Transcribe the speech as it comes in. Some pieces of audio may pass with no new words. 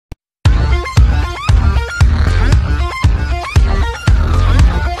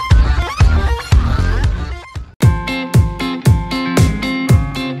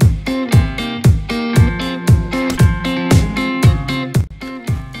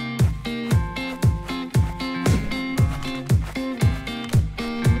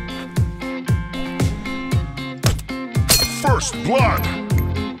First blood!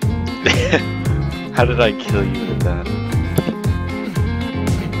 How did I kill you with that?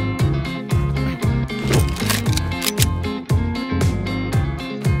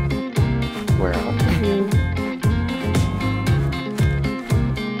 Where are you?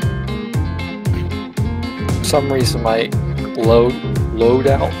 For some reason my load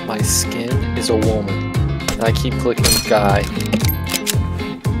out my skin is a woman. And I keep clicking guy.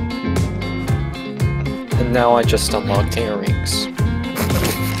 And now I just unlocked earrings.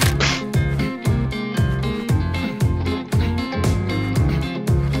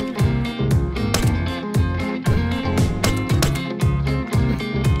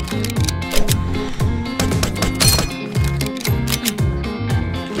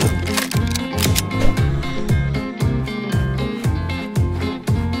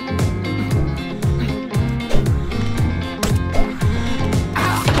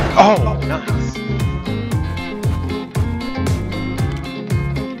 Oh, nice.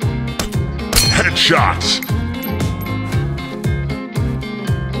 Headshots!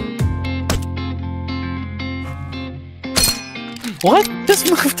 What? Just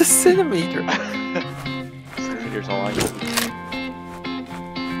moved a centimeter. Centimeters all I need.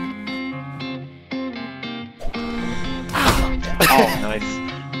 Oh, nice.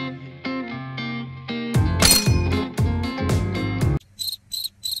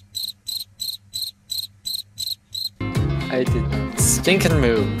 I did stinking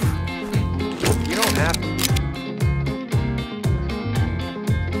move. You don't have to.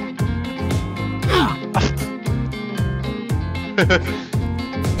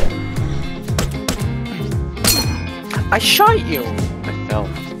 I shot you! I fell.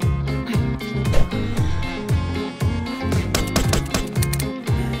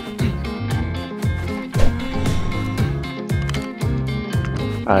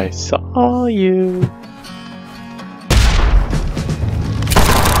 I saw you.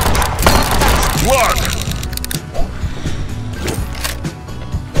 Blood!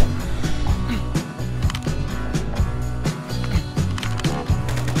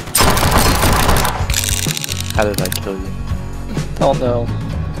 How did I kill you? Don't know.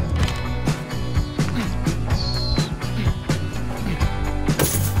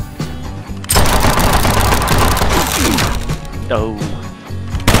 No.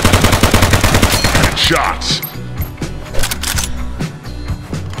 Headshots!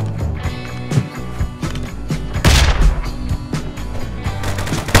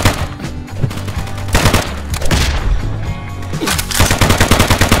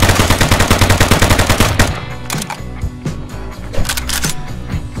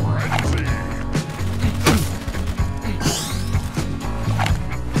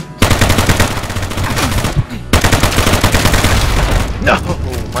 No!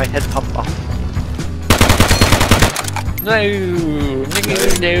 My head popped off. No!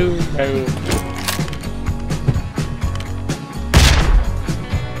 No!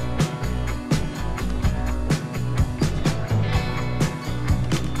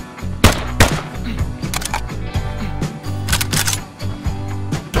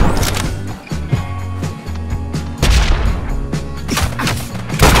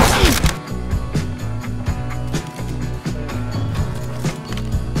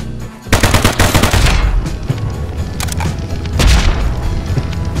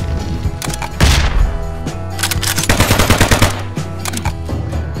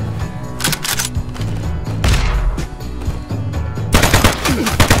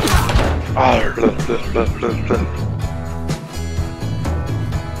 Oh, blah, blah, blah, blah, blah.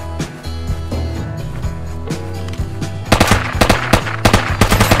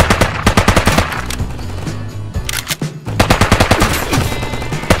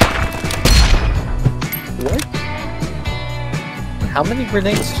 What? How many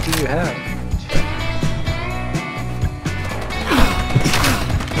grenades do you have?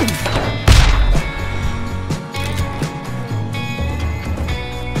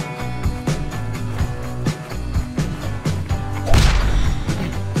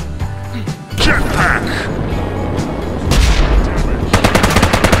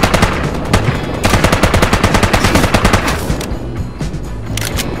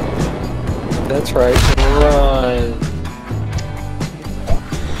 That's right, run!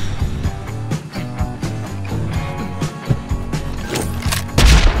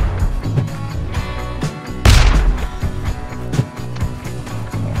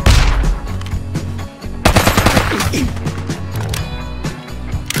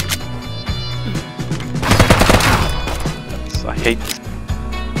 I hate this.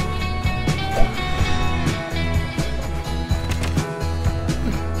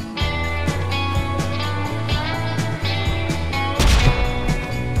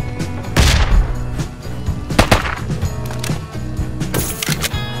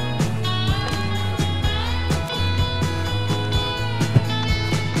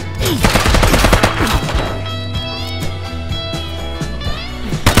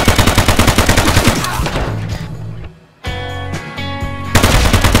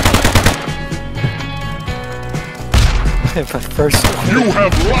 My first one. You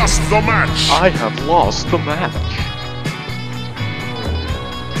have lost the match. I have lost the match.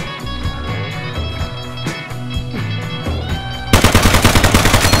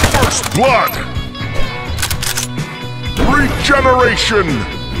 First blood. Regeneration.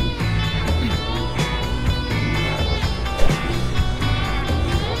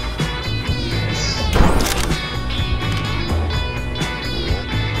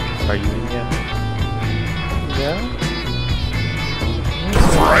 Are you in yet? Yeah?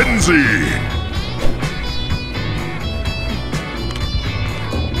 Frenzy.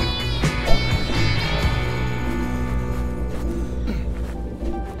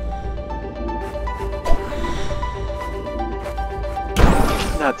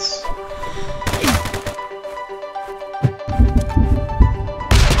 Nuts.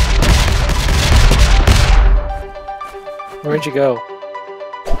 Where'd you go?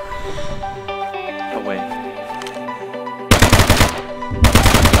 Away.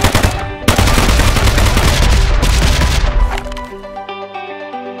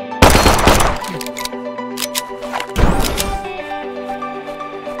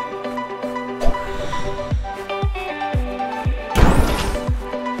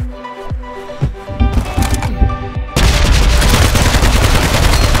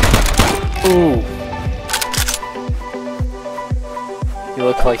 Ooh. You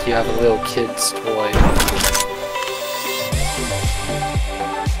look like you have a little kid's toy.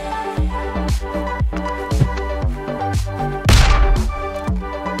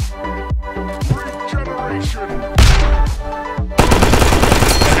 Regeneration.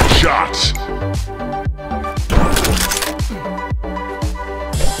 Shots.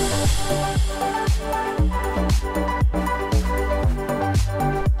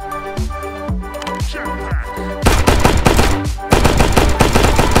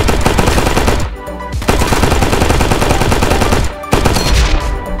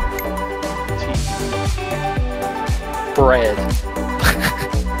 Bread.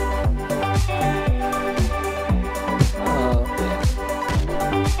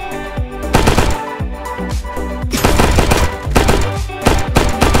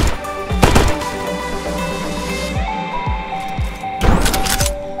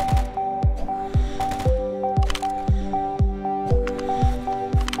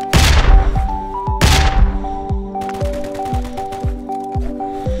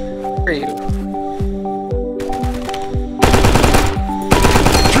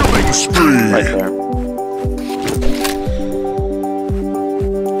 Killing spree. Right there.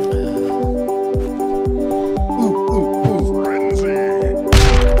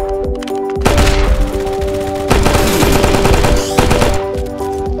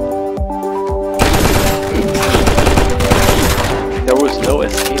 There was no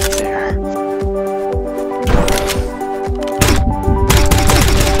escape there.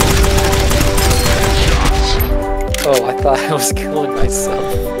 Oh, I thought I was killing myself.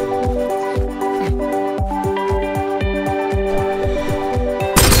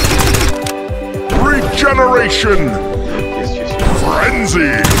 Regeneration. Yes, yes, yes.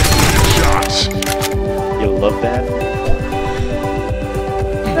 Frenzy. Shots. You love that?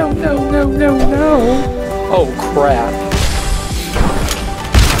 No, no, no, no, no. Oh, crap.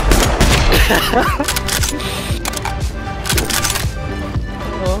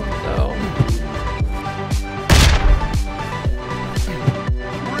 Oh, no.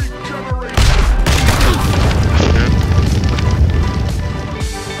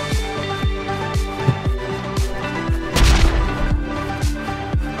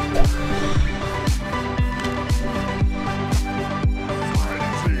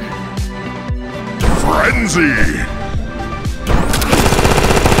 Frenzy.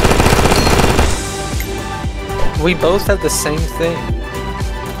 We both had the same thing.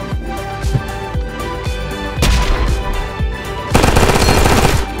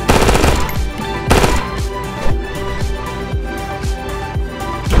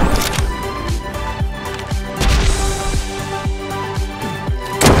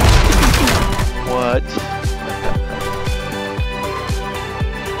 What?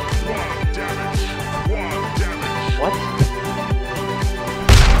 What?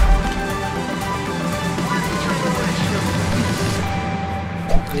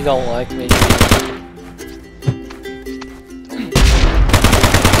 You don't like me.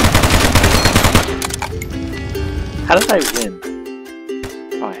 How did I win?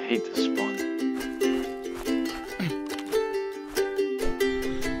 Oh, I hate this spawn.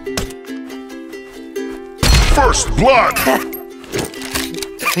 First blood.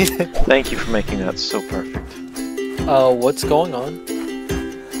 Thank you for making that so perfect. What's going on?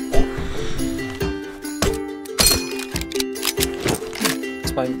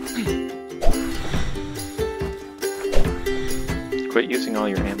 Where's my... Quit using all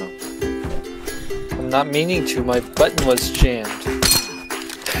your ammo. I'm not meaning to, my button was jammed.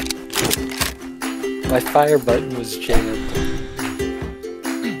 My fire button was jammed.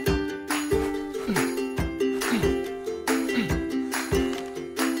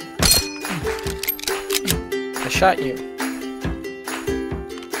 I shot you.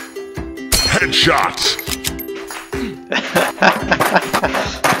 Headshot.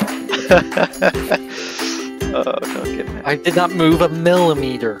 Oh, don't get mad. I did not move a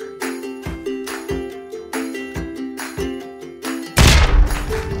millimeter.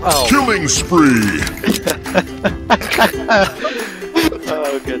 Oh. Killing spree.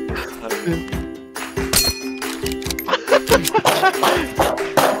 Oh, goodness.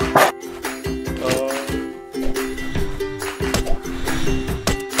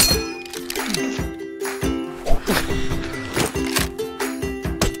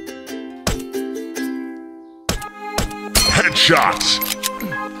 Headshot.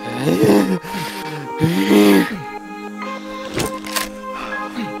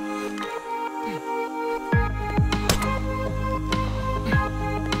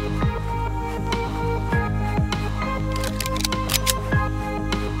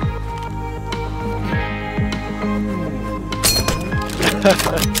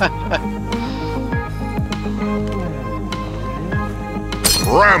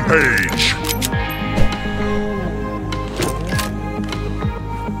 Rampage.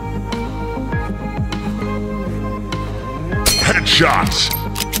 Headshot.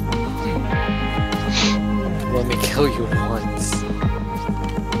 Let me kill you once.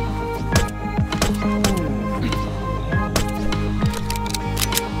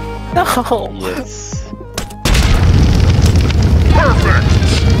 No! Yes. Perfect.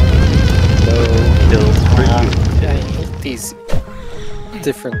 No kills for you. I hate these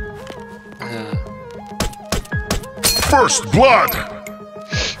different... First blood.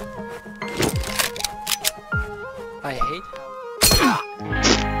 I hate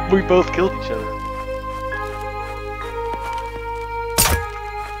We both killed each other.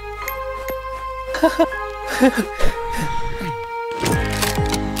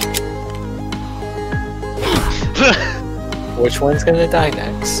 Which one's gonna die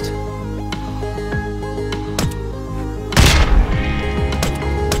next?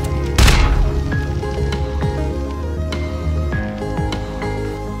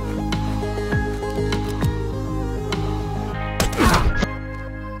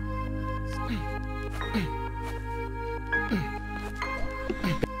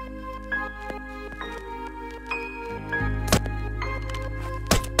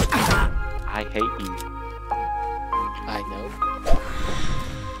 I hate you. I know.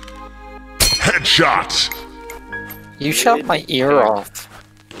 Headshot. You shot my ear off.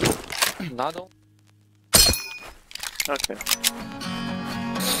 Not only. Okay.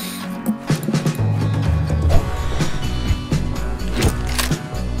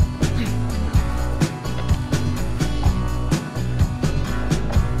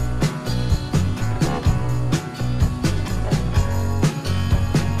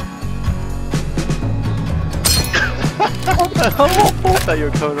 I thought you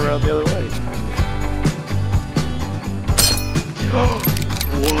were coming around the other way. What?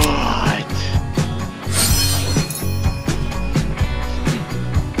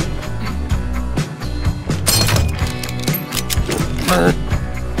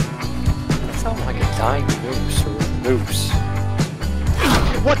 That sounds like a dying moose or moose.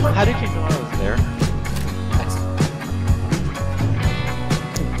 What? How did you know I was there?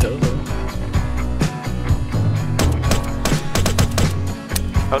 Duh.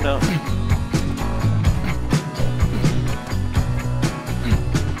 Oh no.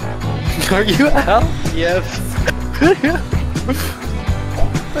 Are you out? Yes. Are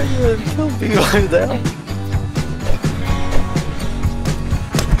you gonna kill me right now?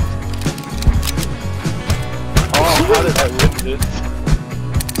 Oh, how did I win this?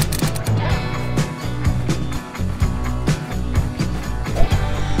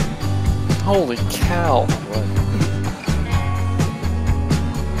 Holy cow.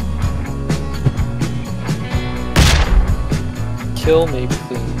 Kill me,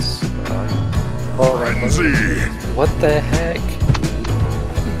 please. Frenzy. What the heck?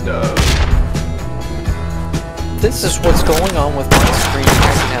 No. This is what's going on with my screen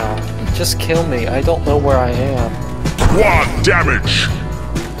right now. Just kill me. I don't know where I am. Quad damage.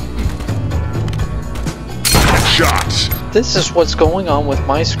 Headshot. This is what's going on with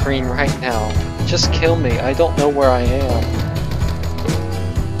my screen right now. Just kill me. I don't know where I am.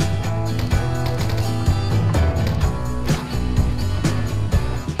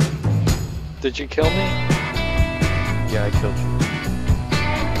 Did you kill me? Yeah, I killed you.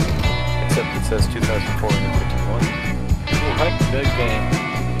 Except it says 2,451. What? Good game.